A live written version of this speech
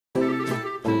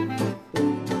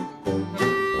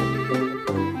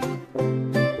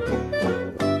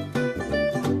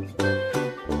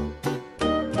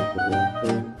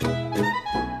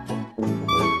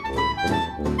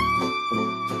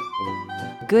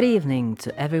Good evening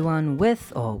to everyone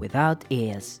with or without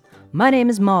ears. My name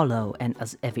is Marlo, and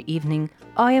as every evening,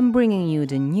 I am bringing you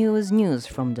the newest news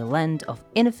from the land of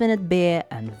infinite beer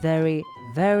and very,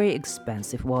 very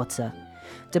expensive water.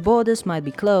 The borders might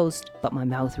be closed, but my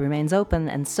mouth remains open,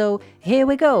 and so here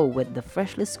we go with the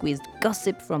freshly squeezed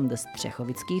gossip from the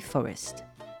Střechovicki forest.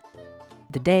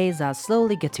 The days are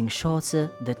slowly getting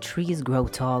shorter, the trees grow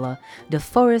taller, the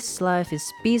forest's life is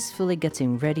peacefully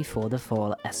getting ready for the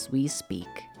fall as we speak.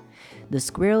 The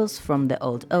squirrels from the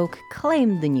old oak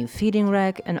claimed the new feeding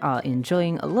rack and are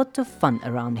enjoying a lot of fun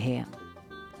around here.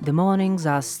 The mornings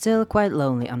are still quite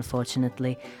lonely,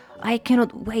 unfortunately. I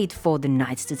cannot wait for the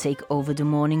nights to take over the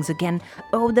mornings again.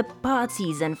 Oh, the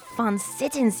parties and fun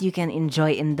sit-ins you can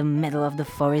enjoy in the middle of the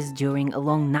forest during a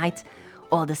long night.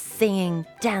 All the singing,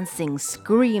 dancing,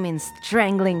 screaming,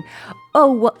 strangling.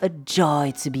 Oh, what a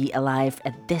joy to be alive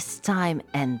at this time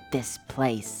and this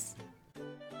place.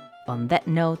 On that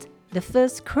note, the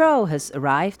first crow has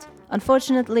arrived.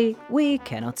 Unfortunately, we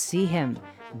cannot see him.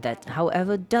 That,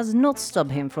 however, does not stop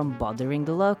him from bothering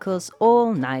the locals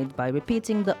all night by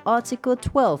repeating the Article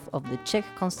 12 of the Czech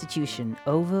Constitution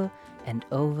over and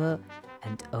over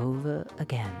and over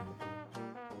again.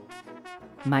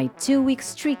 My 2-week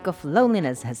streak of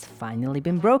loneliness has finally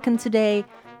been broken today.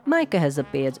 Micah has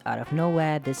appeared out of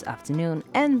nowhere this afternoon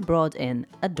and brought in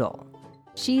a doll.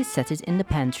 She set it in the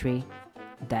pantry.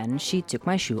 Then she took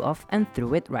my shoe off and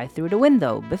threw it right through the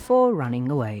window before running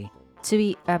away. To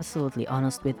be absolutely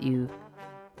honest with you,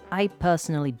 I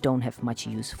personally don't have much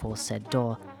use for said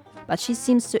doll, but she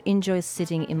seems to enjoy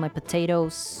sitting in my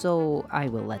potatoes, so I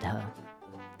will let her.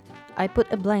 I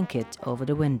put a blanket over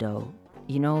the window.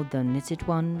 You know, the knitted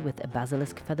one with a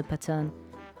basilisk feather pattern?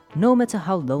 No matter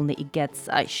how lonely it gets,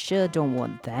 I sure don't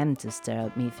want them to stare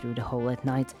at me through the hole at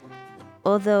night.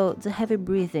 Although the heavy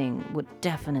breathing would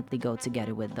definitely go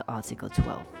together with the Article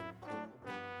 12.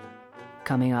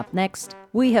 Coming up next,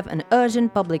 we have an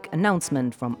urgent public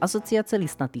announcement from Asociace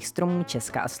listnatých stromů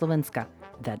Česka a Slovenska,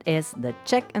 that is the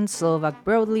Czech and Slovak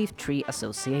Broadleaf Tree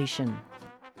Association.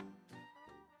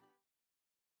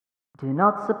 Do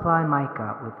not supply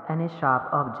mica with any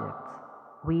sharp objects.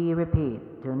 We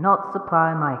repeat, do not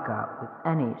supply mica with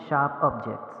any sharp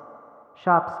objects.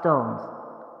 Sharp stones,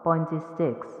 pointy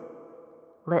sticks,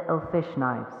 little fish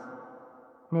knives,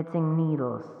 knitting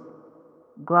needles,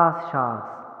 glass shards,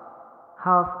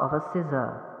 half of a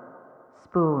scissor,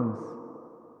 spoons,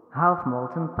 half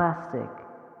molten plastic,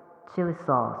 chili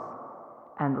sauce,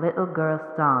 and little girls'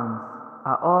 tongues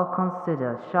are all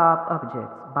considered sharp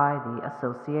objects by the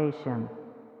association.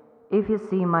 If you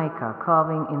see Micah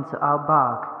carving into our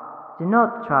bark, do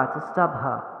not try to stop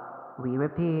her. We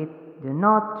repeat, do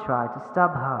not try to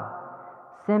stop her.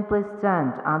 Simply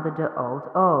stand under the old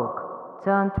oak,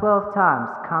 turn 12 times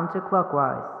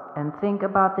counterclockwise, and think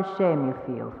about the shame you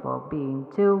feel for being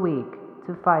too weak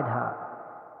to fight her.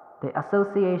 The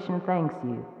association thanks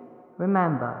you.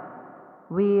 Remember,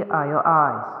 we are your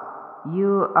eyes,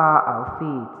 you are our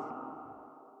feet.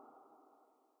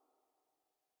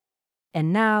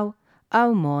 And now,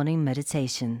 our morning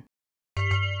meditation.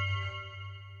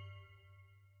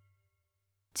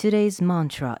 Today's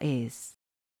mantra is: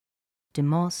 the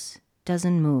moss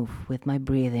doesn't move with my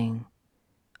breathing.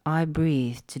 I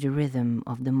breathe to the rhythm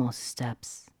of the moss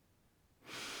steps.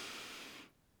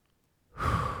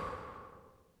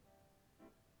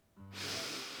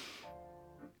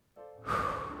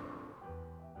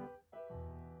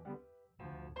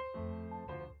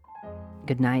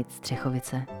 Good night,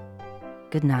 Střechovice.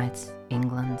 Good night,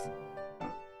 England.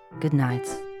 Good night,